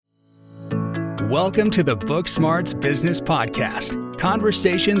Welcome to the Book Smarts Business Podcast.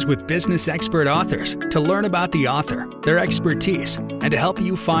 Conversations with business expert authors to learn about the author, their expertise, and to help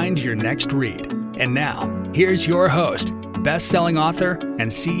you find your next read. And now, here's your host, best-selling author and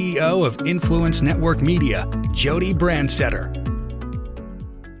CEO of Influence Network Media, Jody Brandsetter.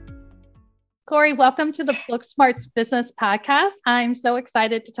 Corey, welcome to the Book Smarts Business Podcast. I'm so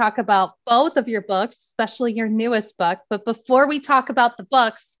excited to talk about both of your books, especially your newest book. But before we talk about the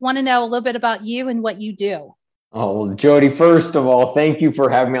books, I want to know a little bit about you and what you do. Oh, Jody, first of all, thank you for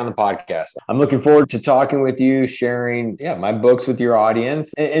having me on the podcast. I'm looking forward to talking with you, sharing my books with your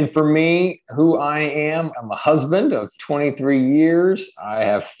audience. And for me, who I am, I'm a husband of 23 years. I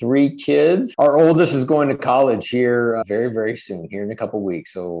have 3 kids. Our oldest is going to college here very, very soon, here in a couple of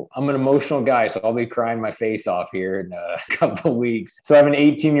weeks. So I'm an emotional guy, so I'll be crying my face off here in a couple of weeks. So I have an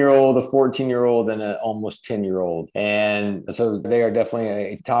 18-year-old, a 14-year-old, and an almost 10-year-old. And so they are definitely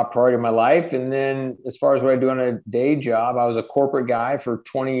a top priority in my life. And then as far as what I do on a day job, I was a corporate guy for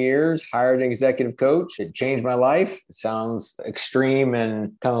 20 years, hired an executive coach. It changed my life. It sounds extreme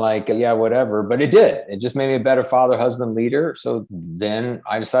and kind of like, whatever, but it did. It just made me a better father, husband, leader. So then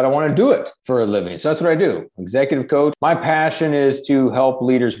I decided I want to do it for a living. So that's what I do. Executive coach. My passion is to help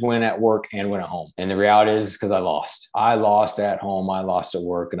leaders win at work and win at home. And the reality is because I lost. I lost at home. I lost at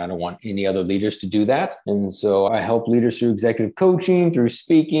work. And I don't want any other leaders to do that. And so I help leaders through executive coaching, through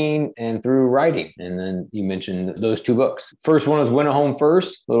speaking, and through writing. And then you mentioned those 2 books. First one was Win at Home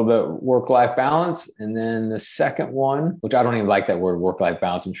First, a little bit of work-life balance. And then the second one, which I don't even like that word, work-life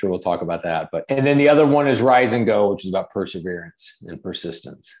balance. I'm sure we'll talk about that. And then the other one is Rise and Go, which is about perseverance and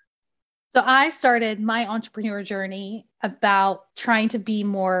persistence. So I started my entrepreneur journey about trying to be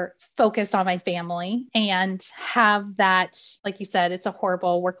more focused on my family and have that, like you said, it's a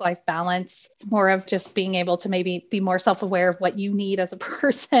horrible work-life balance. It's more of just being able to maybe be more self-aware of what you need as a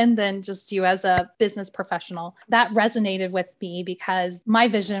person than just you as a business professional. That resonated with me because my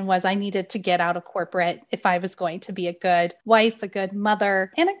vision was I needed to get out of corporate if I was going to be a good wife, a good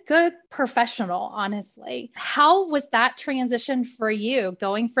mother, and a good professional, honestly. How was that transition for you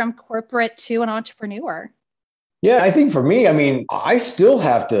going from corporate to an entrepreneur? Yeah, I think for me, I still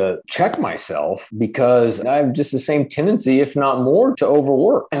have to check myself because I have just the same tendency, if not more, to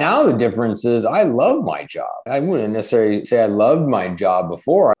overwork. And now the difference is I love my job. I wouldn't necessarily say I loved my job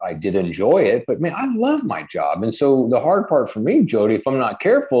before. I did enjoy it, but man, I love my job. And so the hard part for me, Jody, if I'm not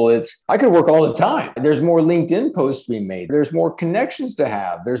careful, it's I could work all the time. There's more LinkedIn posts to be made. There's more connections to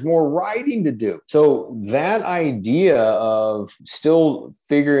have. There's more writing to do. So that idea of still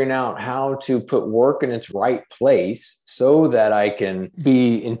figuring out how to put work in its right place so that I can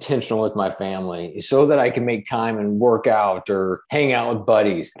be intentional with my family, so that I can make time and work out or hang out with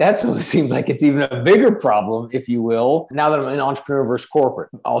buddies. That's what it seems like it's even a bigger problem, if you will, now that I'm an entrepreneur versus corporate.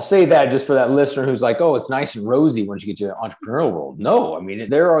 I'll say that just for that listener who's like, oh, it's nice and rosy once you get to the entrepreneurial world. No,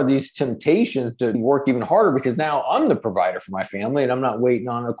 there are these temptations to work even harder because now I'm the provider for my family and I'm not waiting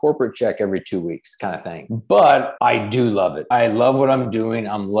on a corporate check every 2 weeks kind of thing. But I do love it. I love what I'm doing.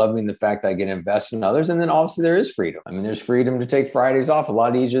 I'm loving the fact that I get invested in others. And then obviously there is freedom. There's freedom to take Fridays off a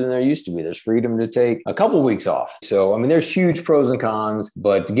lot easier than there used to be. There's freedom to take a couple of weeks off. So, there's huge pros and cons,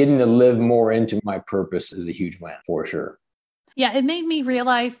 but getting to live more into my purpose is a huge win for sure. Yeah, it made me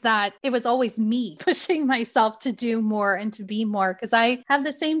realize that it was always me pushing myself to do more and to be more because I have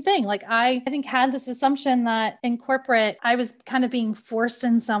the same thing. Like I think had this assumption that in corporate, I was kind of being forced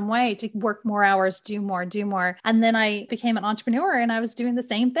in some way to work more hours, do more. And then I became an entrepreneur and I was doing the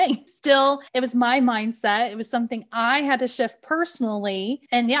same thing. Still, it was my mindset. It was something I had to shift personally.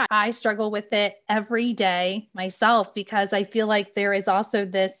 And yeah, I struggle with it every day myself because I feel like there is also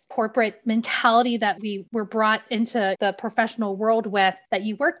this corporate mentality that we were brought into the professional world with that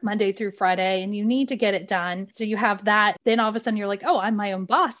you work Monday through Friday and you need to get it done. So you have that. Then all of a sudden you're like, oh, I'm my own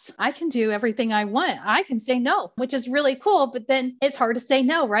boss. I can do everything I want. I can say no, which is really cool. But then it's hard to say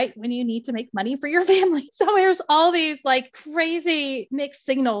no, right? When you need to make money for your family. So there's all these like crazy mixed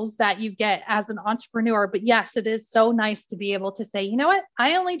signals that you get as an entrepreneur. But yes, it is so nice to be able to say, you know what?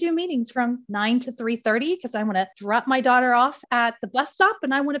 I only do meetings from 9 to 3:30 because I want to drop my daughter off at the bus stop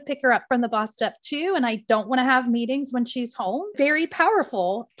and I want to pick her up from the bus stop too. And I don't want to have meetings when she's home. Very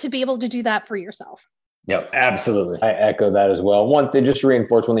powerful to be able to do that for yourself. Yep, absolutely. I echo that as well. One thing, just to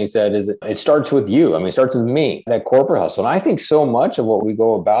reinforce one thing you said, is that it starts with you. It starts with me, that corporate hustle. And I think so much of what we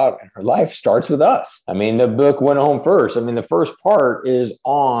go about in our life starts with us. The book Win at Home First. The first part is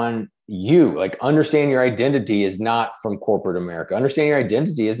on you. Like, understand your identity is not from corporate America. Understand your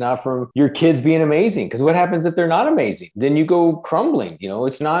identity is not from your kids being amazing. Because what happens if they're not amazing? Then you go crumbling.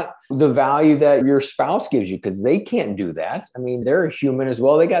 It's not the value that your spouse gives you, because they can't do that. I mean, they're a human as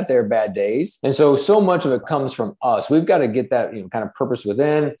well. They got their bad days. And so much of it comes from us. We've got to get that, kind of purpose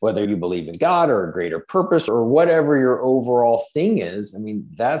within, whether you believe in God or a greater purpose or whatever your overall thing is. I mean,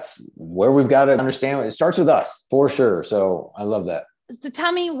 that's where we've got to understand. It starts with us for sure. So I love that. So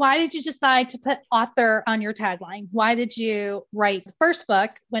tell me, why did you decide to put author on your tagline? Why did you write the first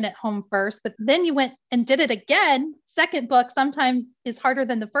book, Win at Home first, but then you went and did it again? Second book sometimes is harder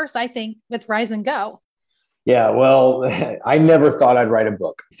than the first, I think, with Rise and Go. Yeah, well, I never thought I'd write a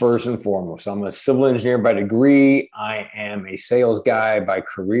book, first and foremost. I'm a civil engineer by degree. I am a sales guy by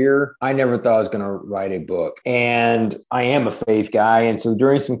career. I never thought I was going to write a book. And I am a faith guy. And so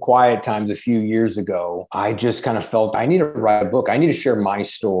during some quiet times a few years ago, I just kind of felt I need to write a book. I need to share my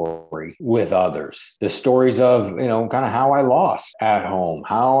story with others. The stories of, kind of how I lost at home,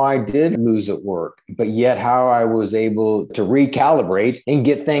 how I did lose at work, but yet how I was able to recalibrate and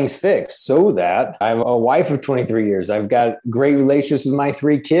get things fixed so that I'm a wife of 23 years. I've got great relationships with my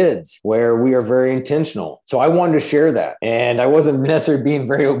 3 kids where we are very intentional. So I wanted to share that. And I wasn't necessarily being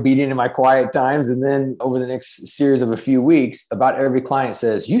very obedient in my quiet times. And then over the next series of a few weeks, about every client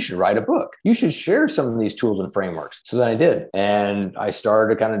says, you should write a book. You should share some of these tools and frameworks. So then I did. And I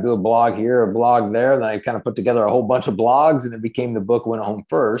started to kind of do a blog here, a blog there. Then I kind of put together a whole bunch of blogs and it became the book Win at Home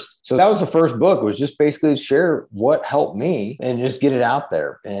First. So that was the first book. It was just basically to share what helped me and just get it out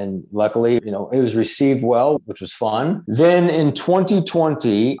there. And luckily, it was received well, which was fun. Then in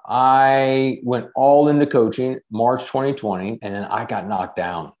 2020, I went all into coaching, March 2020, and then I got knocked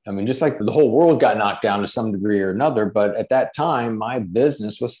down. I mean, just like the whole world got knocked down to some degree or another. But at that time, my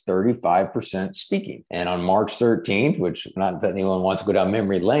business was 35% speaking. And on March 13th, which not that anyone wants to go down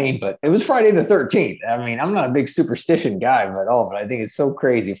memory lane, but it was Friday the 13th. I mean, I'm not a big superstition guy at all, but I think it's so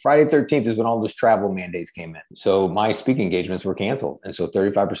crazy. Friday 13th is when all those travel mandates came in. So my speaking engagements were canceled. And so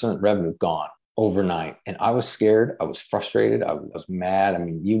 35% revenue gone overnight. And I was scared. I was frustrated. I was mad. I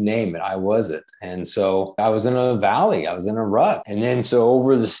mean, you name it, I was it. And so I was in a valley. I was in a rut. And then so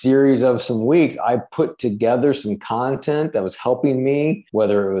over the series of some weeks, I put together some content that was helping me,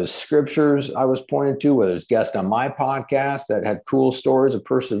 whether it was scriptures I was pointed to, whether it was guests on my podcast that had cool stories of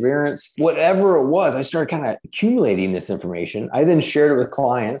perseverance, whatever it was, I started kind of accumulating this information. I then shared it with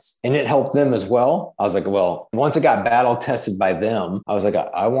clients and it helped them as well. I was like, well, once it got battle tested by them, I was like,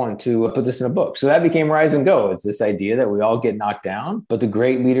 I want to put this in a book. So that became Rise and Go. It's this idea that we all get knocked down, but the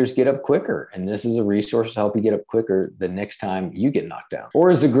great leaders get up quicker. And this is a resource to help you get up quicker the next time you get knocked down. Or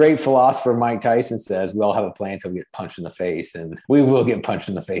as the great philosopher Mike Tyson says, we all have a plan until we get punched in the face, and we will get punched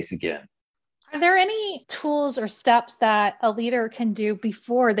in the face again. Are there any tools or steps that a leader can do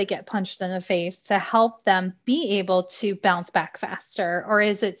before they get punched in the face to help them be able to bounce back faster? Or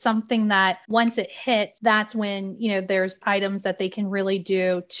is it something that once it hits, that's when, there's items that they can really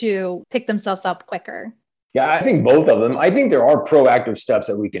do to pick themselves up quicker? Yeah, I think both of them. I think there are proactive steps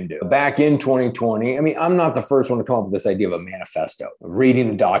that we can do. Back in 2020, I mean, I'm not the first one to come up with this idea of a manifesto, reading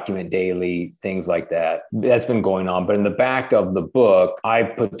a document daily, things like that. That's been going on. But in the back of the book, I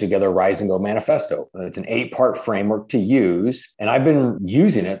put together Rise and Go Manifesto. It's an 8-part framework to use. And I've been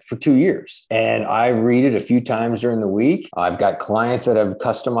using it for 2 years. And I read it a few times during the week. I've got clients that have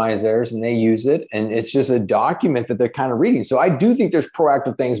customized theirs and they use it. And it's just a document that they're kind of reading. So I do think there's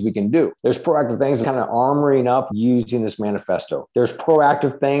proactive things we can do. There's proactive things that kind of armoring up using this manifesto. There's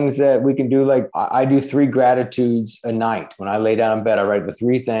proactive things that we can do. Like I do 3 gratitudes a night. When I lay down in bed, I write the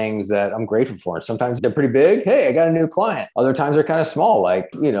 3 things that I'm grateful for. And sometimes they're pretty big. Hey, I got a new client. Other times they're kind of small.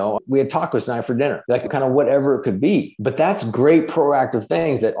 Like, we had tacos tonight for dinner. Like kind of whatever it could be. But that's great proactive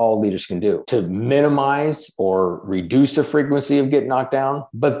things that all leaders can do to minimize or reduce the frequency of getting knocked down.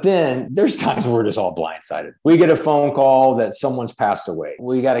 But then there's times where we're just all blindsided. We get a phone call that someone's passed away.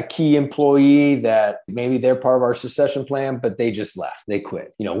 We got a key employee that maybe they're part of our succession plan, but they just left. They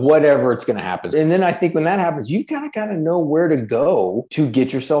quit. Whatever it's going to happen. And then I think when that happens, you've got to know where to go to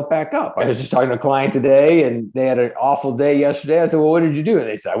get yourself back up. I was just talking to a client today and they had an awful day yesterday. I said, well, what did you do? And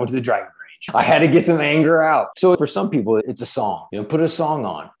they said, I went to the driving range. I had to get some anger out. So for some people, it's a song. Put a song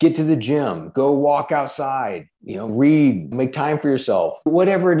on, get to the gym, go walk outside, read, make time for yourself,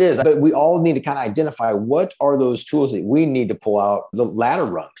 whatever it is. But we all need to kind of identify what are those tools that we need to pull out the ladder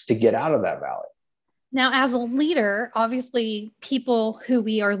rungs to get out of that valley. Now, as a leader, obviously people who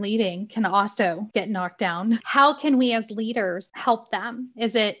we are leading can also get knocked down. How can we as leaders help them?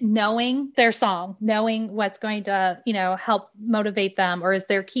 Is it knowing their song, knowing what's going to, help motivate them? Or is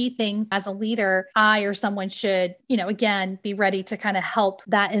there key things as a leader, I or someone should, again, be ready to kind of help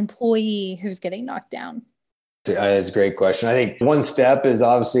that employee who's getting knocked down? That's a great question. I think one step is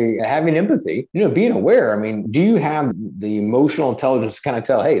obviously having empathy, being aware. I mean, do you have the emotional intelligence to kind of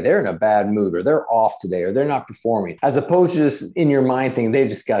tell, hey, they're in a bad mood or they're off today or they're not performing, as opposed to just in your mind thinking they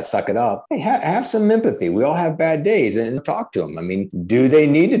just got to suck it up. Hey, have some empathy. We all have bad days and talk to them. I mean, do they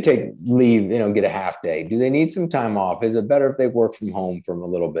need to take leave, get a half day? Do they need some time off? Is it better if they work from home for a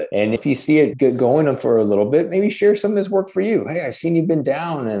little bit? And if you see it get going for a little bit, maybe share some of this work for you. Hey, I've seen you've been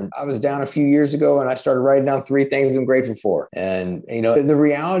down and I was down a few years ago and I started writing down 3 things I'm grateful for. And, the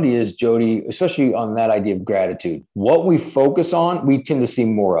reality is, Jody, especially on that idea of gratitude, what we focus on, we tend to see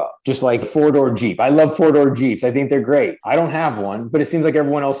more of. Just like 4-door Jeep. I love 4-door Jeeps. I think they're great. I don't have one, but it seems like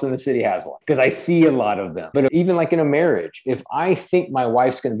everyone else in the city has one because I see a lot of them. But even like in a marriage, if I think my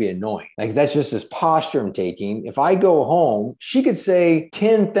wife's going to be annoying, like that's just this posture I'm taking. If I go home, she could say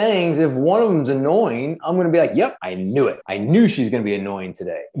 10 things. If one of them's annoying, I'm going to be like, yep, I knew it. I knew she's going to be annoying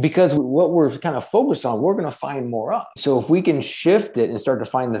today. Because what we're kind of focused on, we're going to find more of. So if we can shift it and start to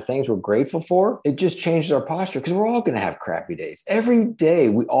find the things we're grateful for, it just changes our posture because we're all going to have crappy days. Every day,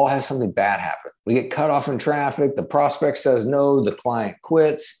 we all have something bad happen. We get cut off in traffic. The prospect says no. The client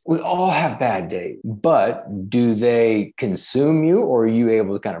quits. We all have bad days. But do they consume you or are you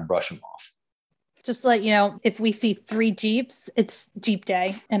able to kind of brush them off? Just to let you know, if we see 3 Jeeps, it's Jeep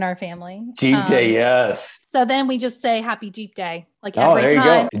Day in our family. Jeep Day, yes. So then we just say Happy Jeep Day. Like every time.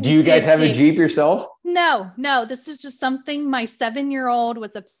 There you go. Do you guys have a Jeep yourself? No. This is just something my 7-year-old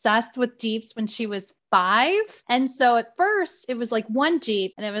was obsessed with Jeeps when she was 5. And so at first it was like 1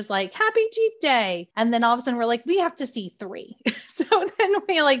 Jeep and it was like Happy Jeep Day. And then all of a sudden we're like, we have to see 3. So then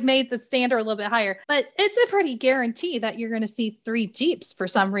we made the standard a little bit higher, but it's a pretty guarantee that you're going to see 3 Jeeps for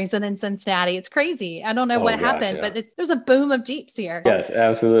some reason in Cincinnati. It's crazy. I don't know what happened, but there's a boom of Jeeps here. Yes,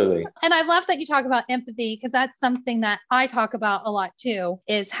 absolutely. And I love that you talk about empathy because that's something that I talk about a lot too,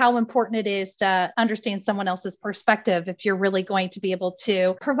 is how important it is to understand someone else's perspective if you're really going to be able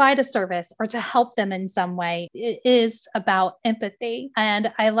to provide a service or to help them in some way. It is about empathy.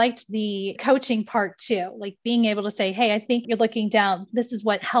 And I liked the coaching part too, like being able to say, hey, I think you're looking down. This is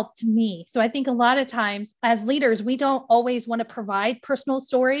what helped me. So I think a lot of times as leaders, we don't always want to provide personal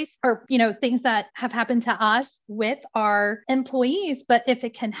stories or, things that have happened to us with our employees. But if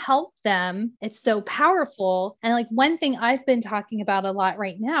it can help them, it's so powerful. And like one thing I've been talking about a lot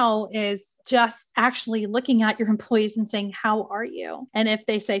right now is just actually looking at your employees and saying, how are you? And if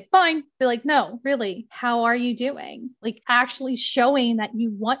they say, fine, be like, no, really, how are you doing? Like actually showing that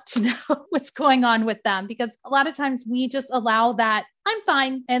you want to know what's going on with them. Because a lot of times we just allow that I'm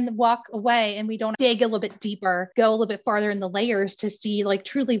fine and walk away and we don't dig a little bit deeper, go a little bit farther in the layers to see like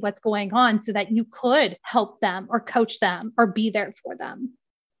truly what's going on so that you could help them or coach them or be there for them.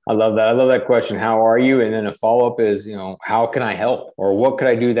 I love that. I love that question. How are you? And then a follow-up is, how can I help? Or what could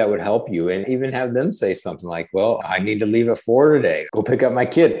I do that would help you? And even have them say something like, well, I need to leave at 4 today. Go pick up my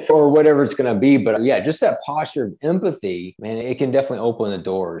kid or whatever it's going to be. But yeah, just that posture of empathy, man, it can definitely open the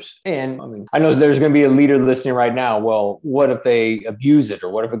doors. And I know there's going to be a leader listening right now. Well, what if they abuse it? Or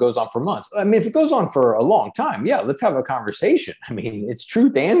what if it goes on for months? If it goes on for a long time, yeah, let's have a conversation. It's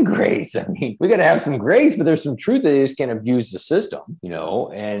truth and grace. We got to have some grace, but there's some truth that they just can't abuse the system,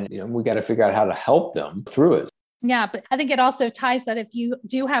 and we got to figure out how to help them through it. Yeah, but I think it also ties that if you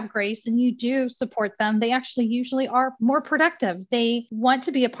do have grace and you do support them, they actually usually are more productive. They want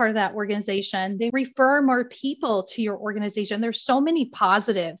to be a part of that organization. They refer more people to your organization. There's so many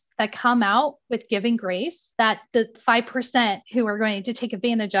positives that come out with giving grace that the 5% who are going to take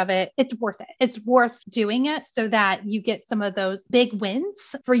advantage of it, it's worth it. It's worth doing it so that you get some of those big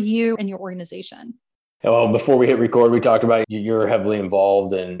wins for you and your organization. Well, before we hit record, we talked about you're heavily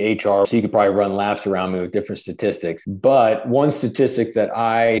involved in HR, so you could probably run laps around me with different statistics. But one statistic that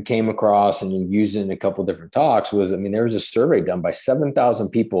I came across and used in a couple of different talks was, there was a survey done by 7,000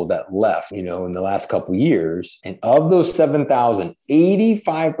 people that left, in the last couple of years. And of those 7,000,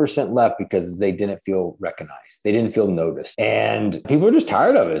 85% left because they didn't feel recognized. They didn't feel noticed. And people are just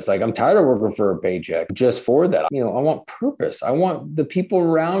tired of it. It's like, I'm tired of working for a paycheck just for that. I want purpose. I want the people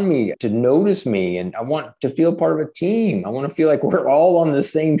around me to notice me, and I want to feel part of a team. I want to feel like we're all on the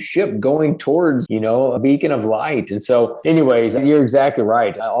same ship going towards, a beacon of light. And so anyways, you're exactly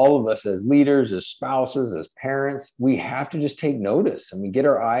right. All of us as leaders, as spouses, as parents, we have to just take notice. Get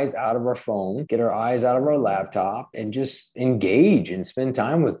our eyes out of our phone, get our eyes out of our laptop and just engage and spend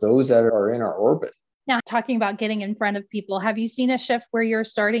time with those that are in our orbit. Now, talking about getting in front of people, have you seen a shift where you're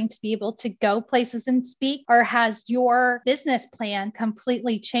starting to be able to go places and speak, or has your business plan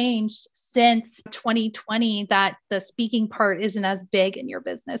completely changed since 2020 that the speaking part isn't as big in your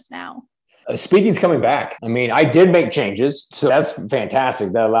business now? Speaking's coming back. I mean, I did make changes, so that's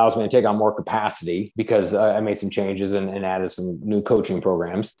fantastic. That allows me to take on more capacity because I made some changes and added some new coaching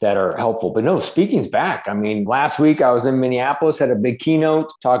programs that are helpful. But no, speaking's back. I mean, last week I was in Minneapolis, had a big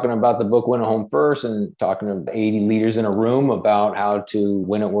keynote talking about the book Win at Home First and talking to 80 leaders in a room about how to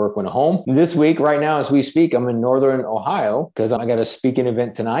win at work, win at home. This week, right now, as we speak, I'm in Northern Ohio because I got a speaking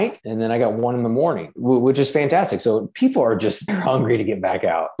event tonight, and then I got one in the morning, which is fantastic. So people are just hungry to get back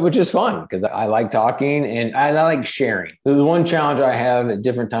out, which is fun because I like talking and I like sharing. The one challenge I have at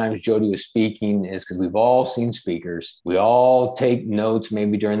different times Jody was speaking is because we've all seen speakers. We all take notes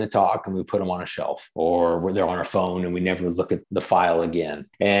maybe during the talk and we put them on a shelf or they're on our phone and we never look at the file again.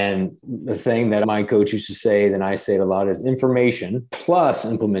 And the thing that my coach used to say, that I say it a lot, is information plus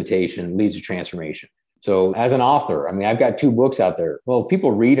implementation leads to transformation. So as an author, I mean, I've got 2 books out there. Well, if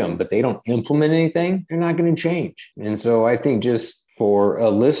people read them, but they don't implement anything, they're not going to change. And so I think just for a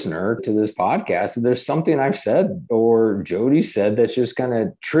listener to this podcast, if there's something I've said or Jody said that's just kind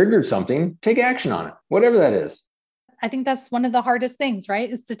of triggered something, take action on it, whatever that is. I think that's one of the hardest things, right?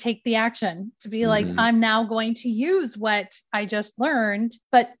 Is to take the action, to be like, I'm now going to use what I just learned.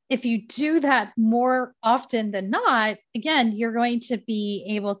 But if you do that more often than not, again, you're going to be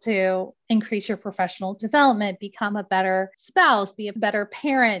able to increase your professional development, become a better spouse, be a better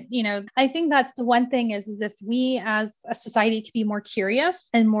parent. I think that's the one thing is if we as a society can be more curious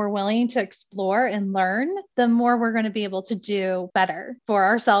and more willing to explore and learn, the more we're going to be able to do better for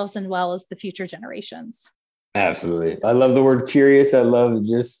ourselves and well as the future generations. Absolutely. I love the word curious. I love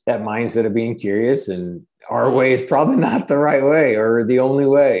just that mindset of being curious, and our way is probably not the right way or the only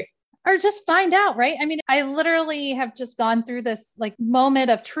way. Or just find out, right? I mean, I literally have just gone through this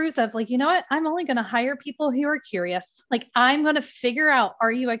moment of truth of you know what? I'm only going to hire people who are curious. I'm going to figure out,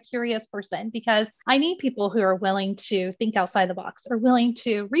 are you a curious person? Because I need people who are willing to think outside the box or willing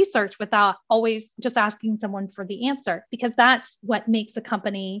to research without always just asking someone for the answer. Because that's what makes a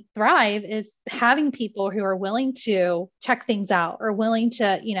company thrive, is having people who are willing to check things out or willing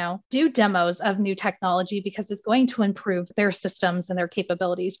to, do demos of new technology because it's going to improve their systems and their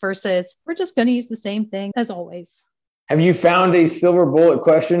capabilities versus we're just going to use the same thing as always. Have you found a silver bullet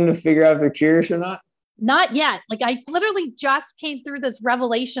question to figure out if they're curious or not? Not yet. I literally just came through this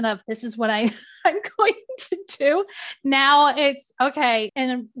revelation of this is what I'm going to do. Now it's okay.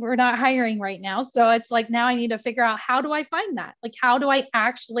 And we're not hiring right now. So it's now I need to figure out, how do I find that? How do I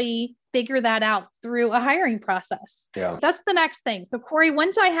actually figure that out through a hiring process? Yeah. That's the next thing. So Corey,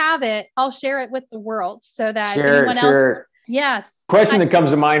 once I have it, I'll share it with the world so that anyone else. Yes. Question that comes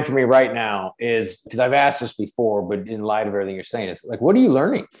to mind for me right now is, because I've asked this before, but in light of everything you're saying, is what are you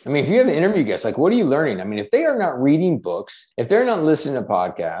learning? I mean, if you have an interview guest, what are you learning? I mean, if they are not reading books, if they're not listening to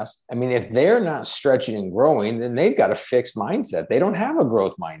podcasts, I mean, if they're not stretching and growing, then they've got a fixed mindset. They don't have a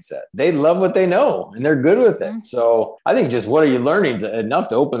growth mindset. They love what they know and they're good with it. So I think just what are you learning is enough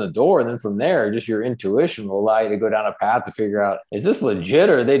to open the door. And then from there, just your intuition will allow you to go down a path to figure out, is this legit,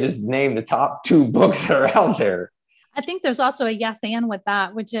 or they just named the top 2 books that are out there? I think there's also a yes and with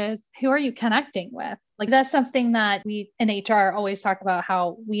that, which is, who are you connecting with? That's something that we in HR always talk about,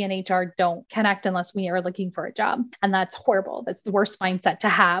 how we in HR don't connect unless we are looking for a job. And that's horrible. That's the worst mindset to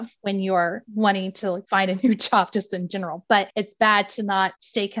have when you're wanting to find a new job just in general. But it's bad to not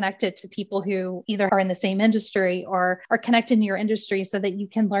stay connected to people who either are in the same industry or are connected in your industry so that you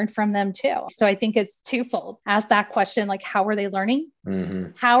can learn from them too. So I think it's twofold. Ask that question, how are they learning?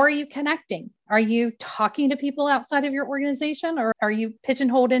 How are you connecting? Are you talking to people outside of your organization, or are you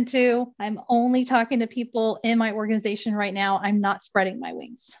pigeonholed into, I'm only talking to people in my organization right now, I'm not spreading my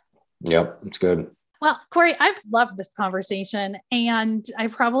wings? Yep, it's good. Well, Corey, I've loved this conversation, and I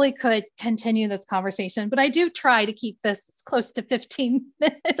probably could continue this conversation, but I do try to keep this as close to 15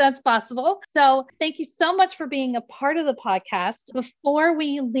 minutes as possible. So thank you so much for being a part of the podcast. Before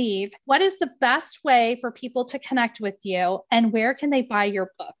we leave, what is the best way for people to connect with you, and where can they buy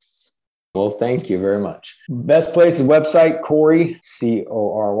your books? Well, thank you very much. Best place is website, Corey,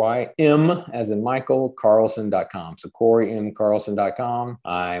 CORYM, as in Michael, Carlson.com. So CoreyMCarlson.com.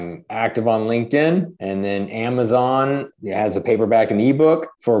 I'm active on LinkedIn, and then Amazon has a paperback and ebook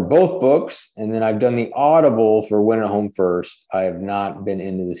for both books. And then I've done the Audible for Win at Home First. I have not been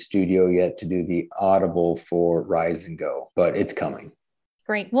into the studio yet to do the Audible for Rise and Go, but it's coming.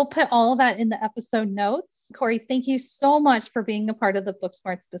 Great. We'll put all of that in the episode notes. Corey, thank you so much for being a part of the Book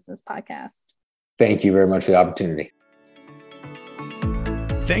Smarts Business Podcast. Thank you very much for the opportunity.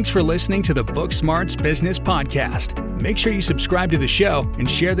 Thanks for listening to the Book Smarts Business Podcast. Make sure you subscribe to the show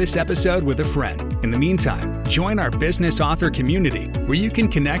and share this episode with a friend. In the meantime, join our business author community where you can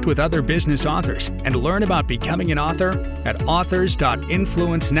connect with other business authors and learn about becoming an author at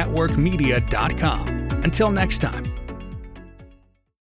authors.influencenetworkmedia.com. Until next time.